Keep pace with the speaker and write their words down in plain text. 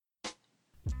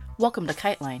Welcome to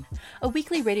KiteLine, a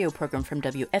weekly radio program from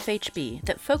WFHB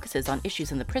that focuses on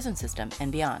issues in the prison system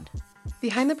and beyond.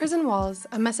 Behind the prison walls,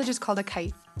 a message is called a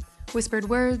kite. Whispered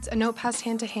words, a note passed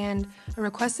hand to hand, a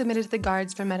request submitted to the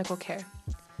guards for medical care.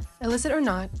 Illicit or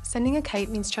not, sending a kite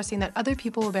means trusting that other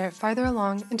people will bear it farther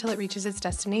along until it reaches its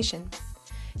destination.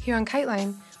 Here on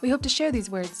KiteLine, we hope to share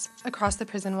these words across the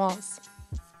prison walls.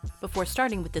 Before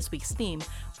starting with this week's theme,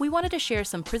 we wanted to share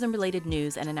some prison-related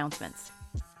news and announcements.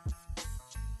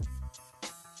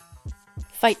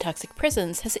 Fight Toxic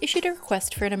Prisons has issued a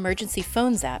request for an emergency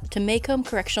phones app to Maycomb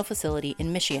Correctional Facility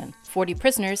in Michigan. 40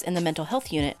 prisoners in the mental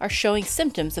health unit are showing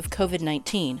symptoms of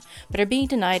COVID-19, but are being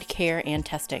denied care and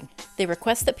testing. They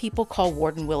request that people call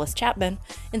Warden Willis Chapman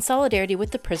in solidarity with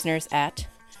the prisoners at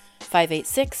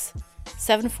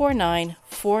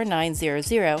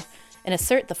 586-749-4900 and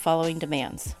assert the following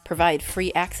demands: provide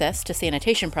free access to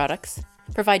sanitation products,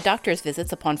 provide doctor's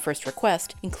visits upon first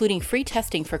request, including free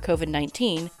testing for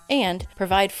COVID-19, and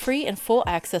provide free and full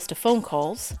access to phone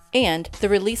calls, and the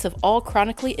release of all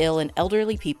chronically ill and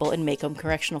elderly people in Maycomb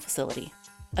Correctional Facility.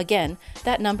 Again,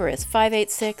 that number is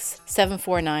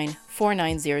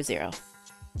 586-749-4900.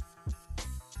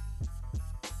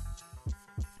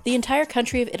 The entire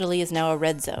country of Italy is now a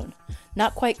red zone,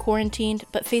 not quite quarantined,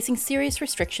 but facing serious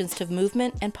restrictions to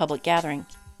movement and public gathering.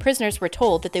 Prisoners were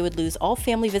told that they would lose all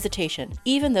family visitation,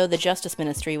 even though the Justice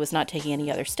Ministry was not taking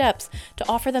any other steps to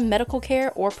offer them medical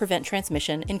care or prevent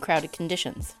transmission in crowded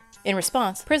conditions. In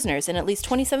response, prisoners in at least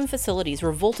 27 facilities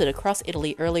revolted across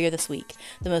Italy earlier this week,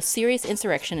 the most serious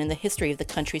insurrection in the history of the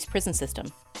country's prison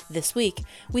system. This week,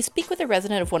 we speak with a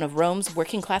resident of one of Rome's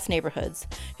working-class neighborhoods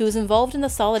who is involved in the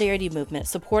Solidarity movement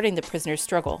supporting the prisoners'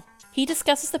 struggle. He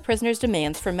discusses the prisoners'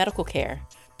 demands for medical care,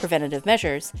 preventative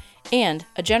measures, and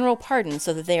a general pardon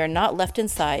so that they are not left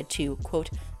inside to,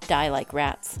 quote, die like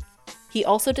rats. He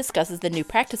also discusses the new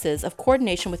practices of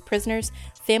coordination with prisoners,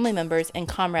 family members, and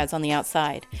comrades on the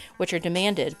outside, which are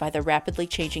demanded by the rapidly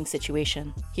changing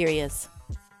situation. Here he is.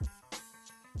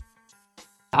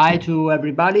 Hi to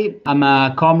everybody. I'm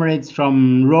comrades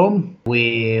from Rome.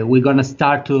 We're gonna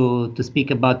start to speak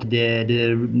about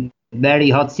the very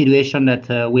hot situation that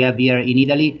we have here in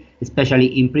Italy, especially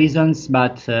in prisons,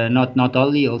 but not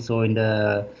only. Also in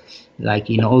the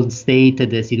in old state,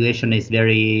 the situation is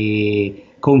very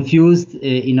confused.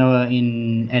 In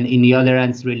the other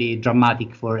hand, it's really dramatic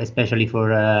especially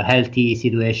for healthy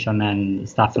situation and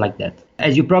stuff like that.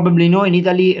 As you probably know, in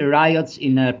Italy, riots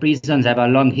in prisons have a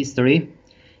long history,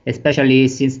 especially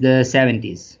since the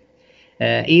 70s.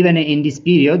 Even in this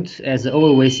period, as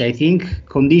always, I think,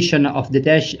 conditions of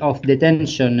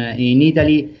detention in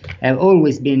Italy have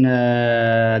always been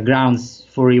grounds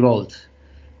for revolt.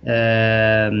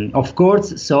 Of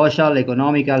course, social,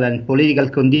 economical, and political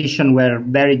conditions were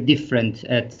very different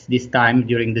at this time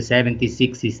during the 70s,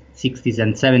 60s,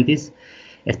 and 70s,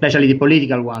 especially the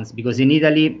political ones, because in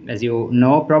Italy, as you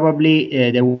know, probably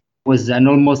there was an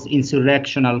almost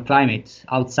insurrectional climate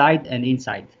outside and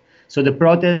inside. So the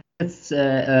protests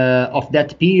of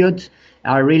that period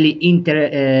are really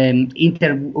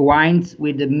intertwined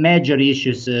with the major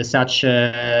issues such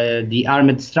the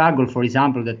armed struggle, for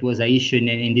example, that was an issue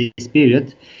in this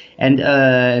period. And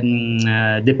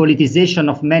the politicization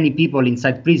of many people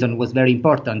inside prison was very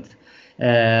important.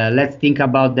 Let's think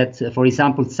about that. For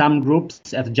example, some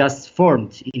groups have just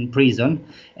formed in prison,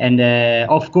 and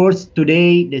of course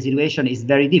today the situation is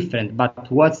very different. But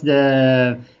what's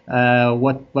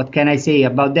what can I say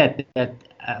about that?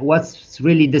 What's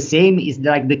really the same is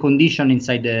like the condition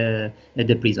inside the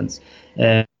prisons.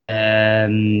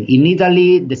 In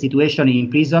Italy, the situation in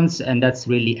prisons, and that's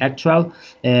really actual,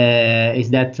 is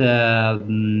that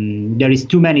there is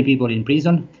too many people in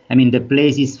prison. I mean, the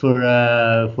places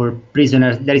for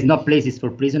prisoners, there is no places for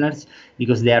prisoners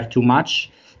because they are too much.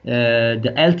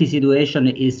 The health situation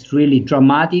is really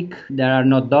dramatic. There are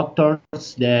no doctors.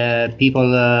 The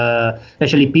people,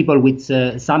 especially people with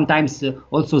sometimes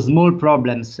also small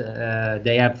problems,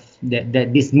 they have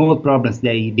these small problems.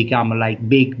 They become like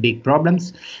big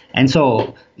problems. And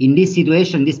so, in this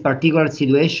situation, this particular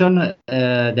situation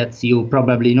that you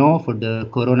probably know for the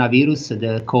coronavirus,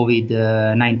 the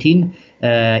COVID-19,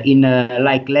 in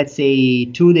let's say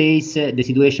 2 days, the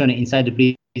situation inside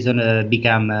the prison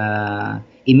became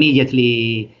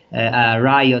immediately a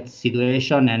riot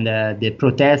situation, and the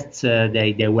protests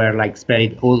they were like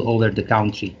spread all over the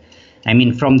country. I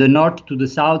mean, from the north to the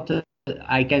south,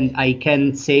 I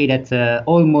can say that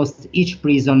almost in each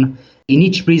prison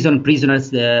prisoners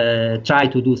try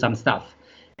to do some stuff.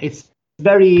 It's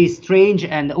very strange,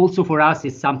 and also for us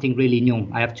it's something really new.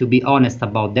 I have to be honest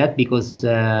about that, because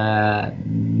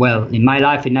well, in my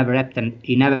life it never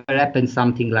happened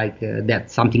something like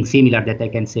that, something similar that I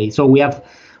can say. So we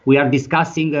are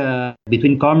discussing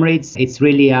between comrades. It's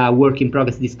really a work in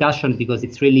progress discussion, because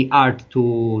it's really hard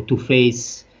to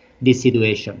face this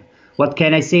situation. What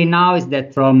can I say now is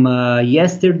that from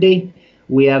yesterday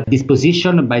we have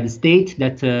disposition by the state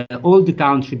that all the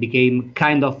country became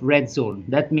kind of red zone.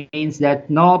 That means that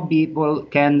no people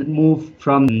can move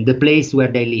from the place where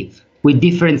they live, with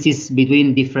differences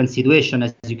between different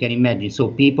situations, as you can imagine. So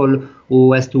people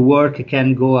who has to work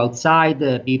can go outside,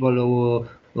 people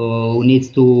who needs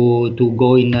to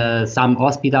go in some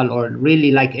hospital or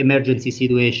really like emergency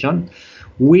situation.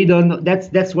 We don't know.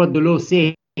 That's what the law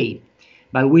say.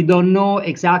 But we don't know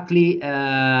exactly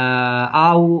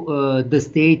how the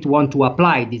state want to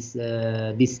apply this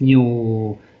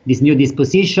new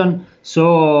disposition.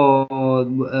 So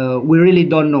we really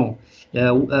don't know.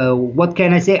 What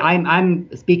can I say? I'm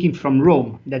speaking from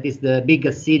Rome. That is the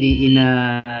biggest city in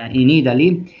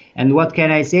Italy. And what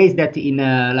can I say is that in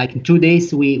like 2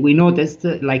 days we noticed,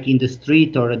 like in the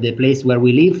street or the place where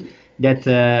we live, that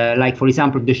like for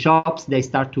example the shops, they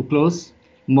start to close.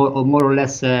 More or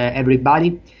less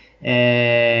everybody,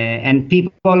 and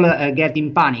people get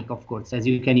in panic, of course, as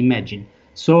you can imagine.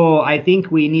 So I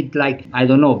think we need, like, I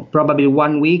don't know, probably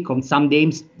 1 week or some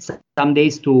days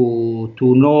to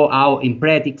know how in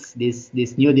practice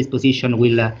this new disposition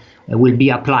will be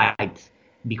applied,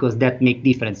 because that make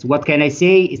difference. What can I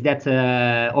say is that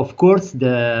of course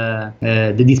the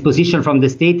disposition from the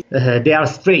state, they are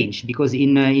strange, because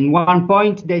in one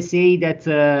point they say that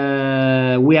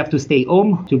we have to stay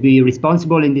home to be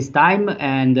responsible in this time,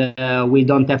 and we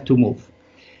don't have to move.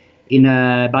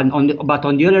 But on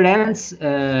the other hand,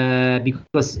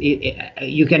 because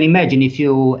you can imagine, if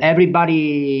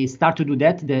everybody start to do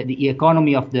that, the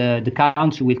economy of the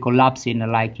country will collapse in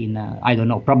I don't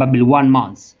know, probably 1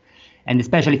 month. And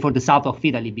especially for the south of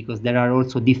Italy, because there are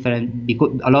also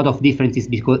a lot of differences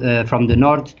from the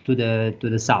north to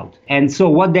the south. And so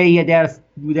what they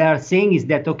are saying is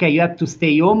that, okay, you have to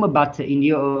stay home, but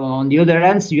on the other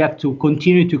hand, you have to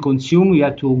continue to consume. You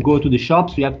have to go to the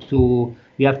shops. You have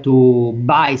to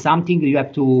buy something. You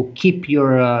have to keep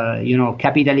your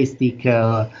capitalistic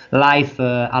life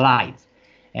alive.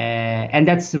 And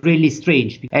that's really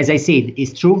strange. As I said,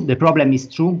 it's true. The problem is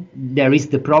true. There is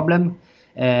the problem.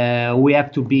 We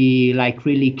have to be like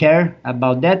really care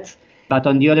about that, but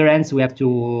on the other hand, we have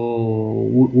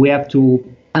to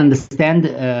understand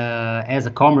as a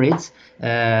comrades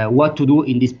what to do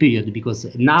in this period, because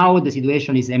now the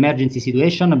situation is emergency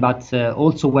situation, but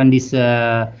also when this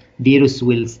virus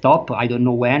will stop, I don't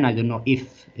know when, I don't know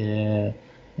if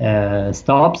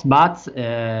stops, but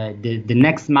the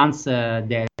next months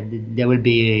there will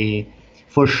be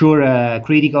for sure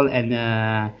critical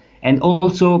and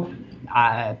also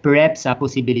perhaps a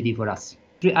possibility for us.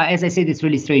 As I said, it's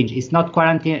really strange. It's not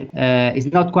quarantine.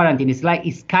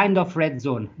 It's kind of red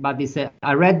zone, but it's a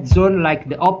red zone like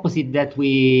the opposite that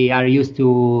we are used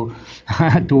to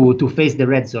to face the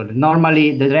red zone.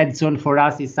 Normally, the red zone for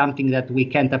us is something that we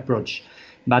can't approach,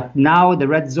 but now the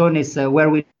red zone is where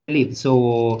we live.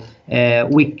 So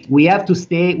we have to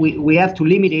stay. We have to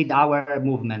limit our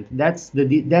movement. That's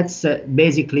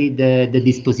basically the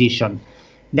disposition.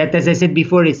 That, as I said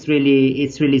before, it's really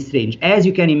strange. As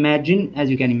you can imagine,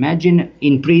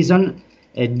 in prison,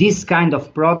 this kind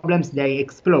of problems, they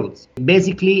explode.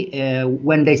 Basically,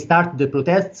 when they start the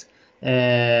protests,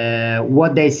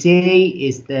 what they say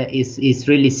is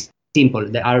really simple.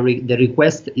 The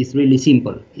request is really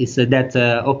simple. It's that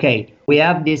okay, we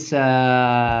have this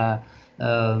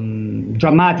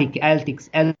dramatic health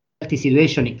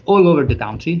situation all over the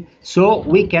country, so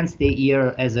we can stay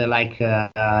here as rats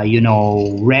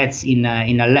in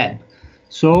a lab.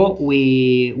 So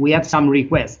we have some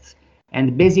requests,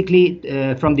 and basically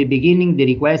from the beginning the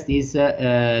request is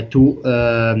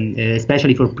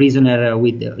especially for prisoner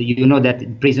with that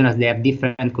prisoners, they have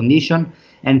different condition,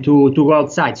 and to go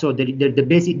outside. So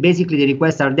basically the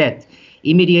requests are that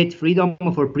immediate freedom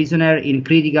for prisoner in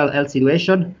critical health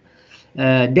situation.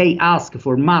 They ask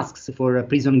for masks for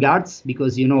prison guards,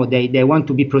 because they want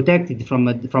to be protected from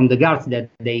the guards that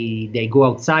they go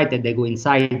outside and they go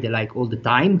inside like all the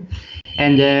time,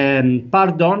 and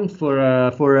pardon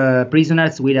for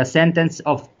prisoners with a sentence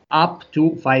of up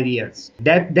to 5 years.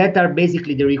 That are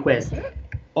basically the requests.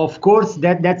 Of course,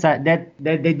 this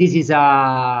is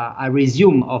a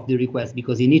resume of the request,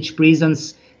 because in each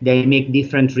prisons they make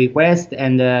different requests,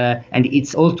 and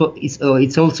it's also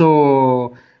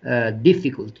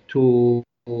difficult to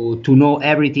know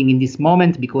everything in this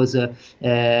moment, because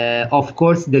of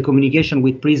course the communication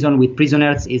with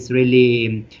prisoners is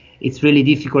really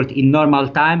difficult in normal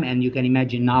time, and you can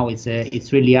imagine now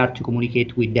it's really hard to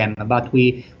communicate with them. But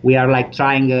we are like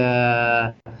trying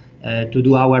to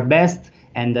do our best,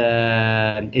 and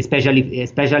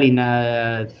especially in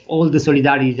all the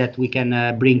solidarity that we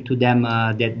can bring to them,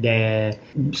 that the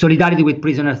solidarity with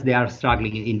prisoners, they are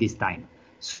struggling in this time.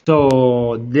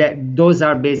 So those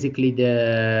are basically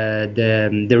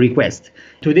the request.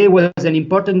 Today was an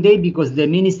important day because the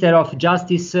Minister of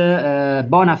Justice,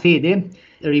 Bonafede,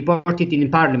 reported in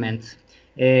Parliament,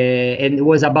 and it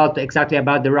was exactly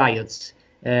about the riots.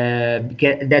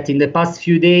 That in the past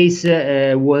few days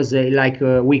was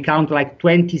we count like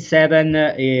 27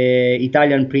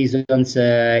 Italian prisons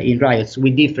in riots,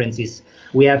 with differences.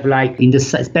 We have like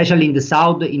especially in the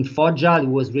south, in Foggia, it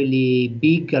was really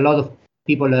big. A lot of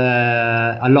people,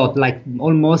 like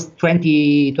almost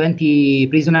 20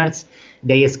 prisoners,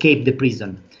 they escaped the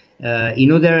prison.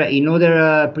 In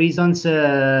other prisons,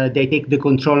 they take the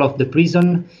control of the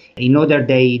prison. In other,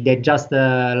 they just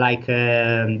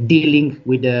dealing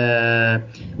with the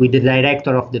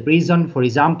director of the prison, for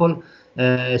example.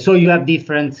 So you have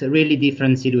really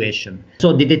different situation.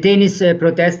 So the detainees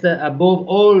protest above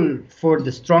all for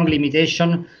the strong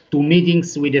limitation to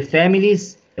meetings with the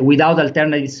families without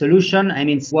alternative solution. I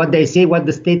mean, what the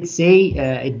state say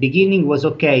at the beginning was,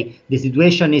 okay, the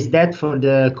situation is that for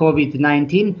the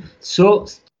COVID-19, so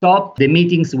stop the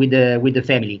meetings with the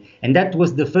family. And that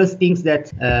was the first things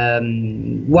that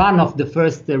one of the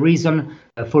first reason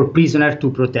for prisoners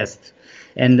to protest.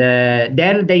 And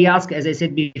then they ask, as I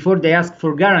said before, they ask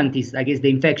for guarantees against the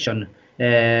infection.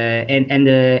 And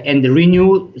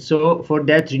renew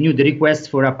the request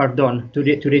for a pardon to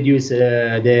reduce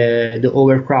the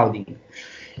overcrowding.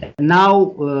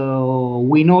 Now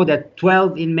we know that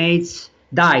 12 inmates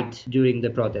died during the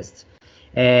protests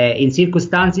in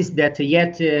circumstances that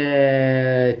yet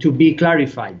to be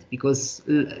clarified, because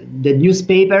the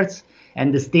newspapers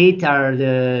and the state are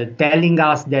telling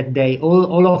us that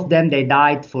all of them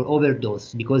died for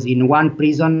overdose, because in one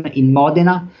prison in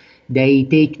Modena, they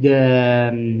take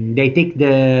the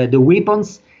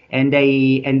weapons and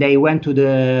they went to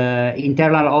the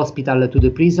internal hospital to the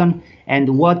prison.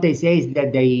 And what they say is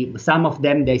that some of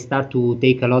them start to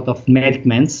take a lot of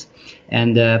medicaments,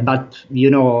 and but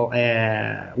we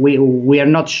are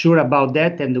not sure about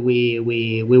that, and we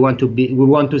want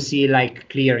to see like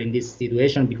clear in this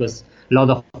situation, because a lot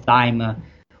of time.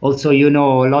 Also, a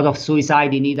lot of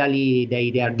suicide in Italy,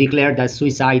 they are declared as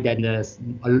suicide, and a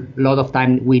lot of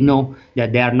time we know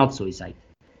that they are not suicide.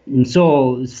 And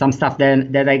so some stuff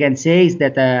that I can say is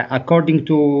that according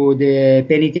to the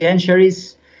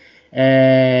penitentiaries,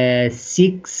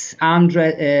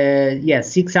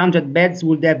 600 beds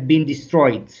would have been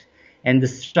destroyed, and the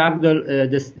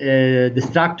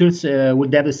structures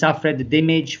would have suffered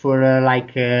damage for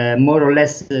more or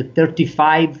less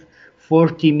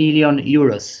 40 million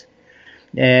euros.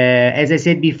 As I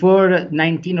said before,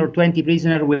 19 or 20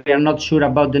 prisoners, we are not sure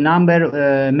about the number,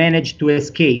 managed to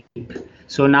escape.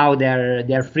 So now they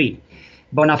are free.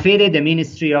 Bonafede, the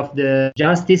Ministry of the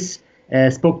Justice,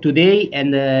 spoke today,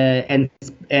 and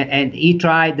he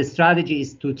tried. The strategy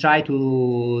is to try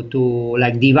to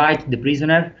divide the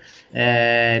prisoner,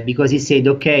 because he said,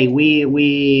 okay,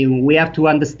 we have to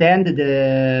understand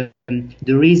the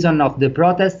reason of the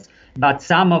protests. But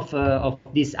some of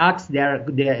these acts,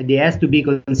 they has to be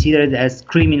considered as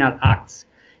criminal acts.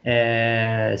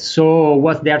 So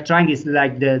what they are trying is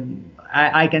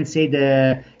I can say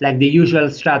the usual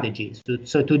strategy.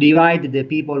 So to divide the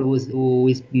people who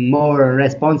is more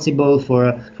responsible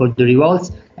for the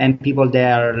revolts, and people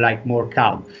that are more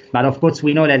calm. But of course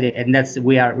we know that, and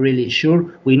we are really sure.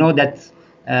 We know that.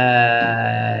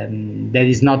 That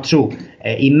is not true.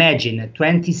 Imagine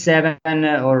 27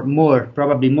 or more,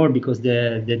 probably more, because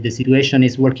the situation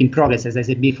is work in progress, as I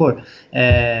said before.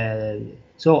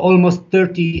 So almost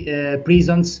 30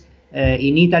 prisons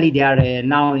in Italy, they are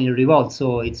now in revolt.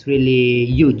 So it's really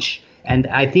huge. And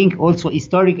I think also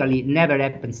historically never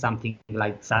happened something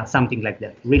like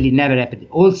that. Really never happened.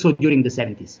 Also during the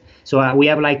 70s. So we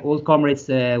have old comrades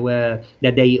that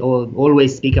they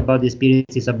always speak about the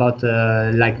experiences about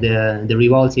the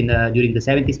revolts during the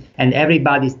 70s, and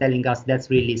everybody's telling us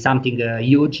that's really something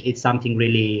huge. It's something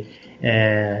really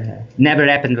never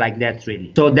happened like that,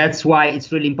 really. So that's why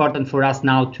it's really important for us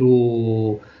now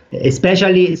to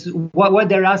Especially what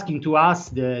they're asking to us,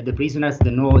 the prisoners,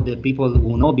 the people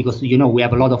who know, because we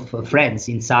have a lot of friends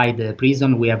inside the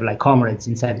prison. We have like comrades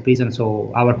inside the prison,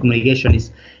 so our communication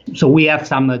is, so we have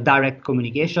some direct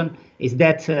communication. Is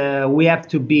that we have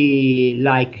to be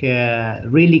like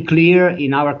really clear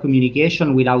in our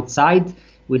communication with outside,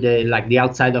 with the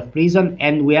outside of prison,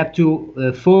 and we have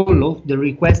to follow the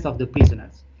request of the prisoners.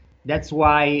 That's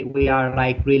why we are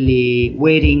like really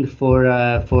waiting for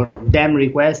them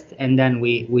request, and then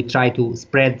we try to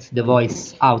spread the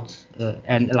voice out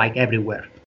and like everywhere.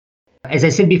 As I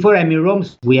said before, I'm in Rome.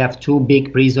 We have two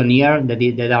big prisons here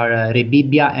that are Re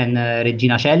Bibbia and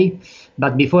Regina Coeli.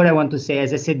 But before, I want to say,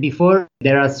 as I said before,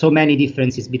 there are so many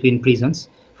differences between prisons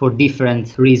for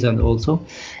different reasons also.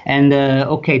 And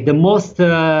the most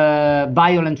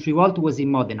violent revolt was in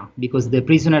Modena, because the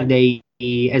prisoner,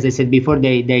 as I said before,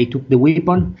 they took the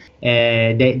weapon.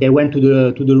 They went to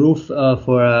the roof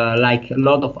for like a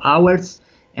lot of hours,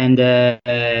 and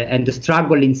the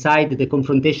struggle inside, the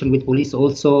confrontation with police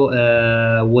also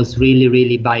was really,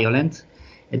 really violent.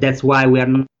 That's why we are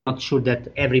not sure that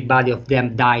everybody of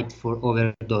them died for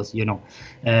overdose.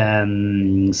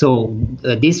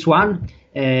 This one.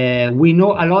 We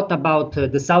know a lot about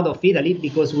the south of Italy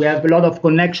because we have a lot of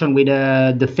connection with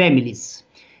the families.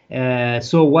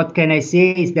 So what can I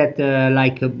say is that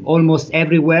almost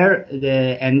everywhere,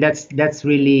 and that's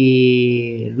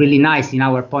really, really nice in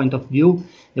our point of view.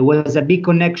 There was a big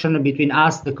connection between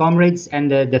us, the comrades,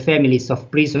 and the families of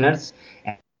prisoners.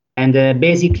 And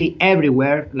basically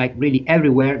everywhere, like really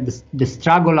everywhere, the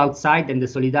struggle outside and the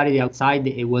solidarity outside,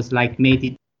 it was like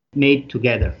made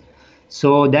together.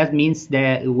 So that means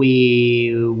that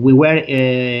we were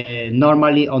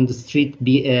normally on the street,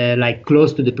 like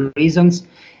close to the prisons,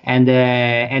 and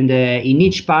in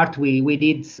each part we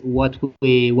did what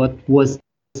was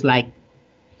like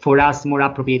for us more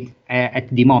appropriate at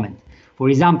the moment. For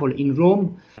example, in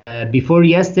Rome, the day before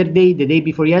yesterday,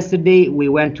 we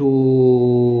went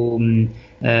to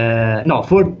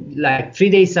 3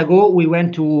 days ago we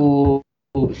went to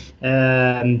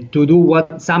do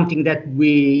something that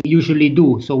we usually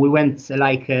do. So we went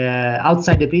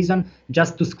outside the prison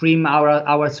just to scream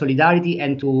our solidarity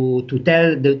and to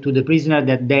tell to the prisoner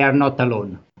that they are not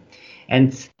alone.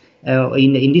 And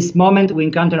in this moment, we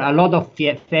encounter a lot of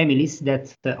families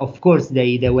that, of course,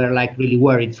 they were like really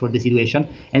worried for the situation.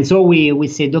 And so we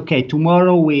said, okay,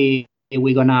 tomorrow we're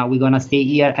gonna stay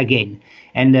here again.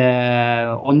 And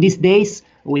on these days,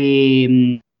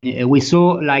 we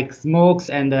saw like smokes,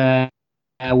 and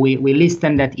we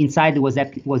listened that inside was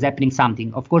happening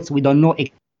something. Of course, we don't know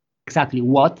exactly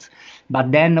what,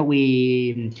 but then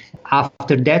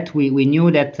after that we knew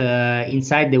that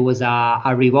inside there was a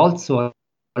revolt. So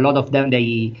a lot of them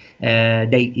they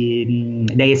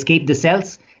escaped the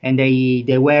cells, and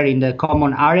they were in the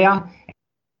common area.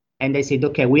 And they said,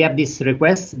 okay, we have this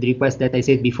request, the request that I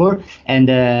said before, and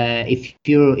if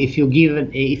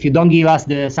you don't give us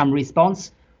some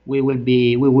response, we will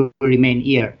remain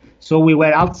here. So we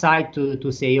were outside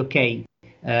to say, okay,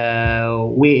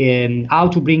 how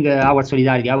to bring our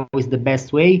solidarity, how is the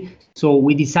best way. So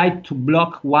we decided to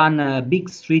block one big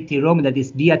street in Rome, that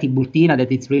is Via Tiburtina,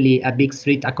 that it's really a big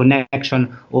street, a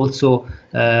connection also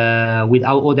with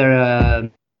other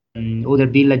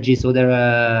villages,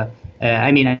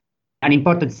 an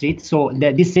important street. So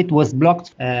this street was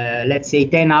blocked, let's say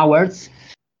 10 hours.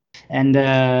 And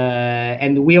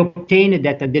we obtained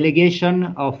that a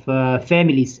delegation of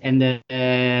families and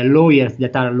lawyers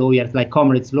that are lawyers, like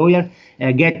comrades lawyer,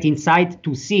 get inside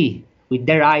to see with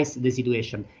their eyes the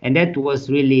situation. And that was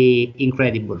really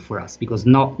incredible for us, because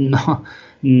it's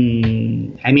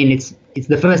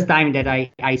the first time that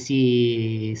I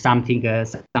see something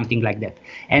like that.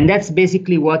 And that's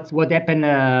basically what happened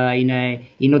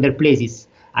in other places.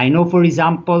 I know, for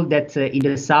example, that in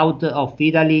the south of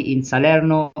Italy, in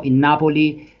Salerno, in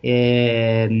Napoli,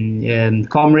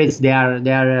 comrades they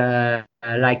are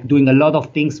like doing a lot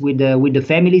of things with the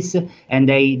families, and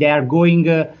they are going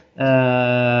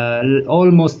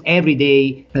almost every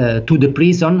day to the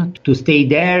prison to stay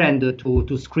there and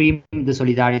to scream the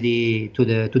solidarity to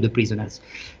the prisoners.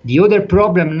 The other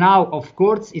problem now, of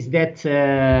course, is that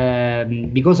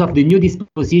because of the new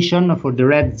disposition for the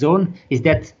red zone, is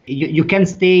that you can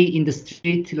stay in the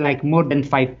street like more than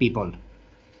 5 people.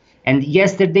 And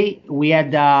yesterday we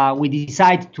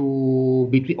decided to,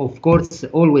 of course,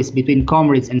 always between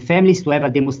comrades and families, to have a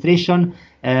demonstration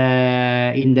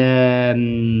in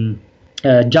the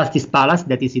Justice Palace,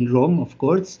 that is in Rome, of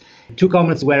course. 2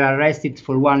 comrades were arrested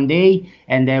for 1 day,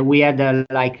 and we had a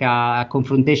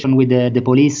confrontation with the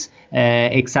police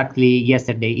exactly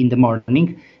yesterday in the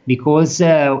morning. because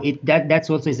that's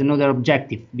also is another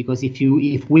objective. Because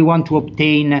if we want to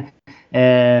obtain,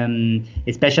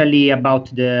 especially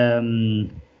about the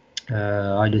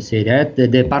how do you say that,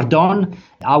 the pardon,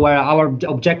 our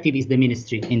objective is the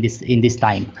ministry in this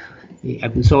time.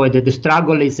 So the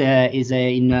struggle is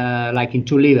in like in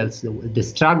two levels. The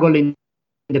struggle in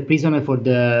the prison for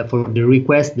the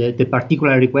request, the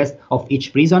particular request of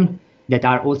each prison that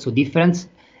are also different,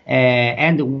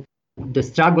 and the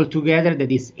struggle together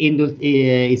that is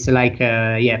it's like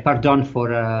pardon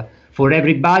for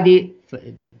everybody.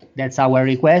 That's our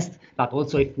request. But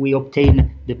also, if we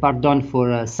obtain the pardon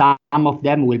for some of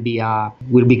them, will be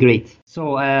great.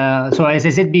 So as I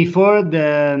said before,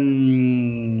 the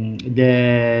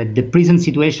prison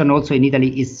situation also in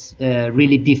Italy is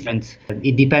really different.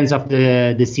 It depends of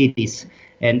the cities,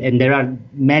 and there are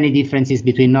many differences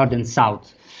between north and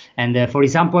south. And for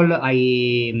example,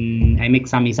 I make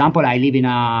some example. I live in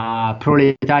a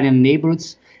proletarian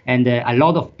neighborhoods. And a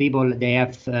lot of people, they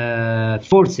have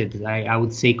forced, I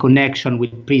would say, connection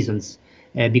with prisons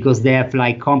because they have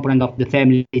like component of the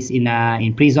families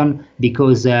in prison,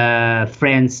 because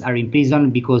friends are in prison,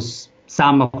 because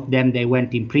some of them, they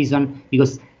went in prison,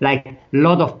 because like a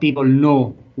lot of people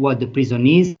know what the prison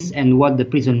is and what the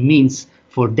prison means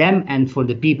for them and for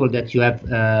the people that you have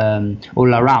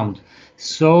all around.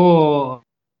 So,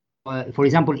 for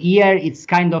example, here it's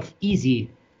kind of easy.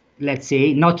 Let's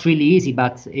say not really easy,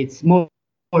 but it's more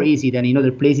easy than in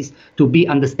other places to be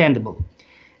understandable,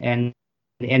 and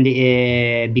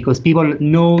because people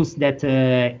knows that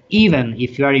even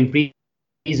if you are in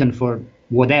prison for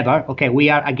whatever, okay, we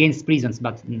are against prisons,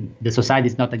 but the society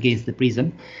is not against the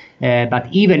prison. But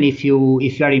even if you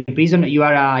are in prison, you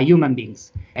are human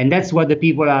beings, and that's what the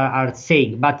people are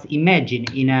saying. But imagine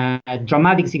in a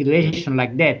dramatic situation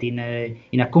like that, in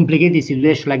a complicated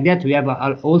situation like that, we have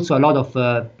also a lot of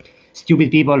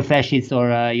stupid people, fascists, or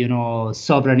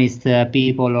sovereignist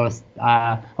people, or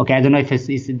okay, I don't know if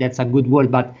that's a good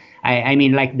word, but I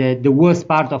mean like the worst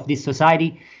part of this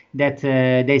society, that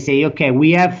they say, okay,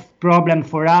 we have problem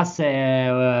for us,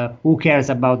 who cares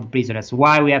about the prisoners?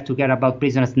 Why we have to care about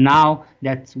prisoners now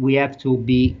that we have to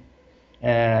be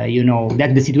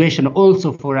that the situation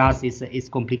also for us is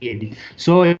complicated.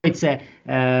 So it's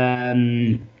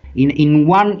in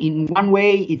one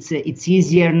way it's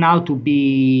easier now to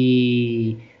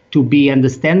be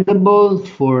understandable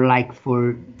for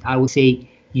I would say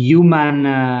human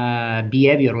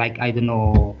behavior, like I don't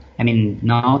know, I mean,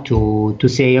 no, to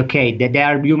say, okay, that they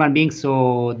are human beings,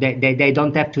 so they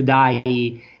don't have to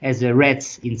die as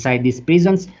rats inside these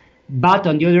prisons. But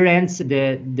on the other hand,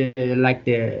 the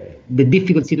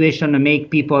difficult situation make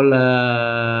people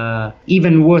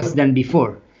even worse than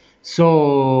before.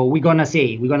 So we're gonna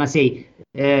say,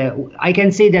 I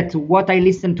can say that what I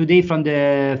listened today from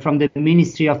the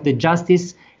Ministry of the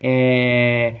Justice,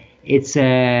 it's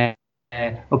okay.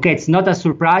 It's not a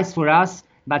surprise for us,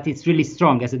 but it's really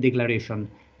strong as a declaration,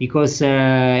 because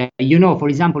for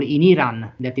example, in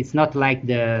Iran, that it's not like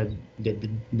the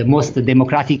most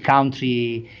democratic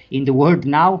country in the world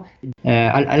now.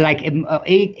 Like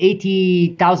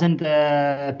 80,000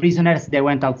 prisoners, they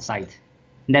went outside.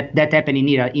 That happened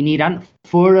in Iran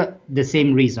for the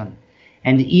same reason.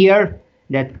 And here,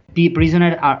 that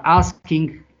prisoners are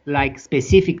asking like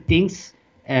specific things.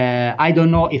 I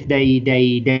don't know if they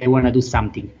want to do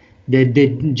something.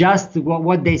 Just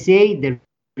what they say, the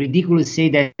ridiculous say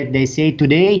that they say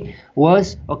today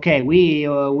was, okay,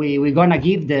 we're gonna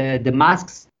give the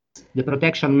masks, the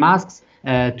protection masks,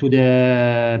 to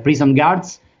the prison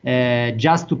guards,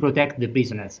 just to protect the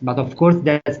prisoners. But of course,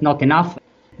 that's not enough.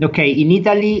 Okay, in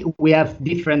Italy, we have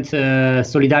different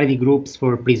solidarity groups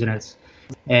for prisoners.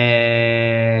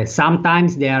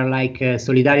 Sometimes they are like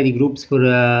solidarity groups for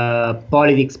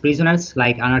politics prisoners,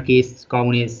 like anarchists,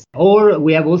 communists, or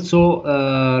we have also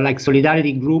like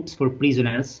solidarity groups for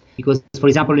prisoners. Because, for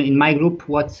example, in my group,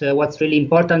 what's really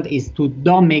important is to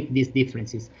don't make these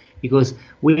differences, because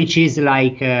which is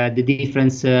like the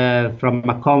difference from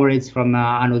a comrades from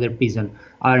another prison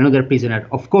or another prisoner.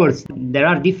 Of course, there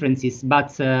are differences,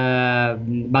 but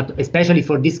especially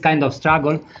for this kind of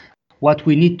struggle, what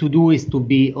we need to do is to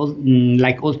be all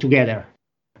together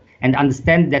and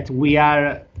understand that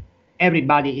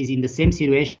everybody is in the same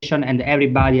situation and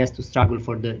everybody has to struggle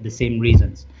for the same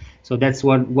reasons. So that's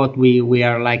what we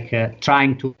are like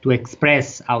trying to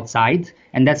express outside,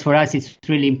 and that's for us it's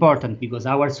really important, because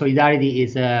our solidarity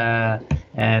is a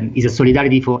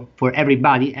solidarity for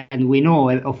everybody, and we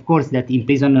know, of course, that in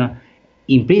prison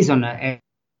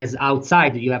as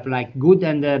outside you have like good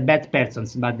and bad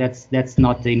persons, but that's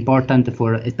not important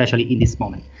for especially in this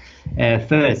moment.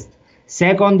 First,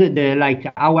 Second,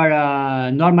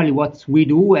 normally what we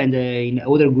do and in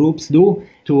other groups do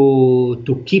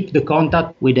to keep the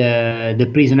contact with the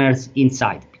prisoners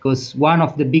inside. Because one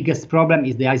of the biggest problem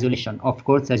is the isolation, of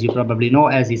course, as you probably know,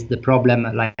 as is the problem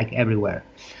like everywhere.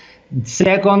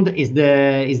 Second is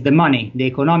the money, the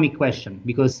economic question,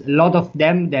 because a lot of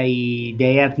them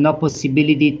they have no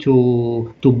possibility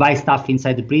to buy stuff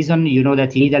inside the prison. You know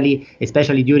that in Italy,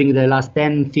 especially during the last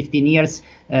 10-15 years,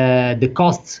 the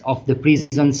costs of the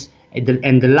prisons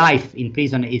and the life in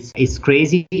prison is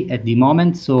crazy at the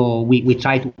moment. So we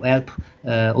try to help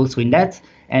also in that.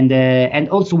 And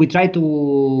also we try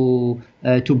to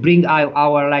bring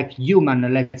our like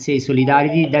human, let's say,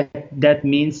 solidarity. That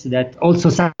means that also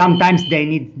sometimes they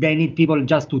need people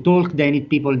just to talk. They need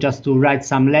people just to write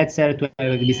some letter, to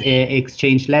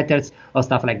exchange letters or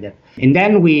stuff like that. And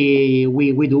then we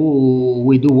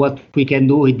do what we can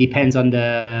do. It depends on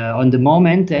the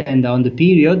moment and on the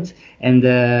period, and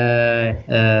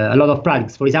a lot of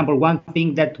projects. For example, one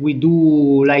thing that we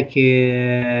do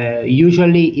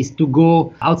usually is to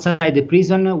go outside the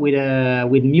prison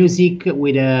with music,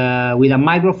 with a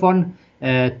microphone,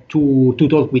 to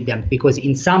talk with them, because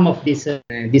in some of these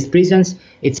prisons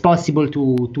it's possible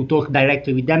to talk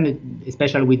directly with them,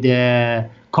 especially with the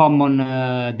common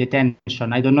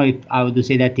detention. I don't know how to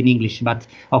say that in English, but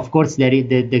of course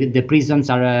the prisons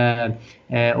are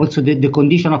also the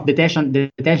condition of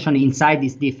detention inside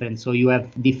is different, so you have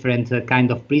different kind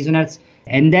of prisoners.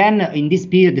 And then in this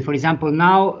period, for example,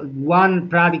 now one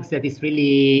project that is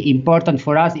really important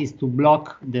for us is to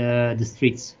block the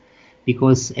streets,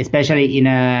 because especially in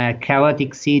a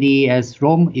chaotic city as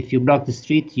Rome, if you block the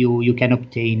street, you can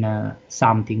obtain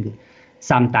something.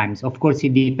 Sometimes, of course,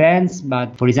 it depends.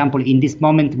 But for example, in this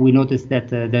moment, we noticed that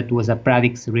that was a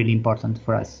project really important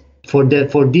for us. For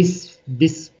this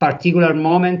particular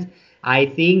moment, I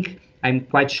think I'm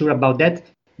quite sure about that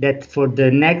for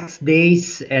the next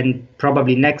days and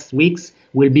probably next weeks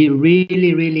will be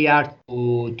really, really hard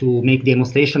to make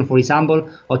demonstration, for example,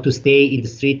 or to stay in the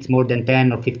street more than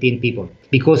 10 or 15 people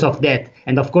because of that.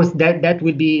 And of course, that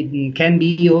can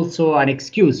be also an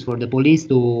excuse for the police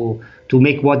to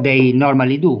make what they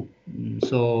normally do.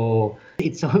 So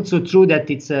it's also true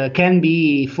that it can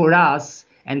be for us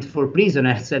and for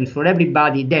prisoners and for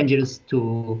everybody dangerous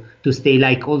to stay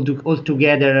like all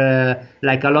together,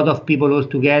 like a lot of people all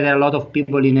together, a lot of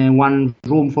people in one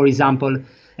room, for example.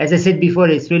 As I said before,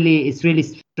 it's really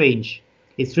strange.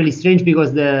 It's really strange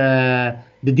because the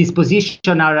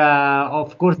disposition are,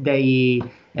 of course, they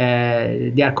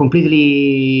are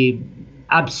completely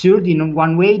absurd in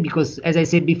one way, because, as I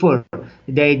said before,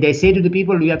 they say to the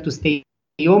people, you have to stay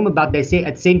home, but they say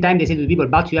at the same time they say to the people,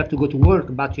 but you have to go to work,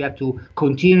 but you have to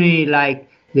continue, like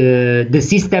the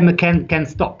system can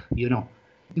stop, you know.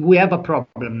 We have a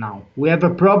problem now. We have a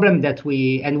problem that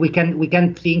we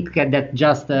can think that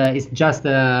just it's just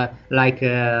like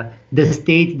the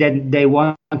state that they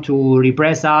want to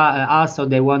repress us, or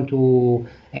they want to.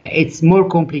 It's more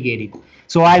complicated.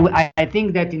 So I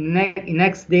think that in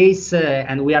next days,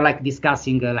 and we are like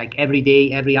discussing like every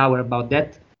day, every hour about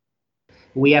that.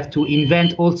 We have to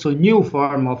invent also new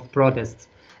form of protests.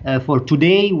 For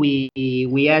today, we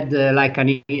had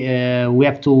we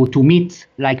have to meet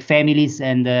like families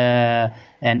and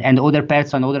other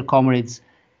persons, other comrades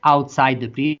outside the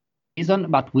prison,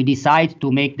 but we decide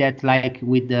to make that like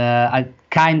with a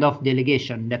kind of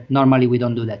delegation that normally we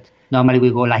don't do that. Normally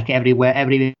we go like everywhere,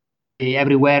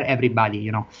 everybody,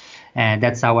 you know.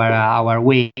 That's our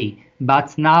way.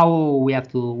 But now we have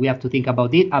to think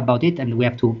about it, and we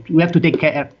have to take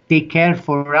care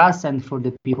for us and for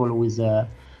the people who is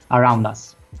around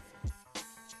us.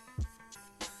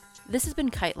 This has been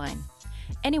KiteLine.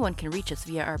 Anyone can reach us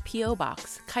via our P.O.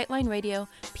 Box, KiteLine Radio,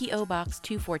 P.O. Box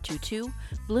 2422,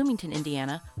 Bloomington,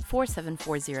 Indiana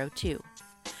 47402.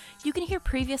 You can hear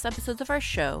previous episodes of our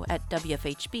show at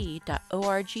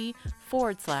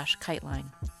wfhb.org/KiteLine.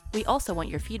 We also want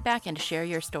your feedback and to share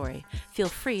your story. Feel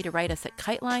free to write us at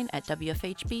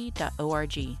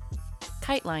kiteline@wfhb.org.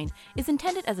 KiteLine is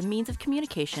intended as a means of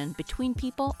communication between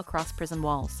people across prison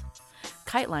walls.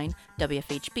 KiteLine,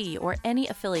 WFHB, or any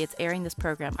affiliates airing this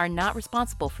program are not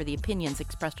responsible for the opinions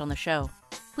expressed on the show.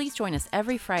 Please join us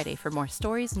every Friday for more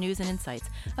stories, news, and insights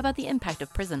about the impact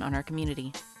of prison on our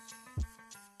community.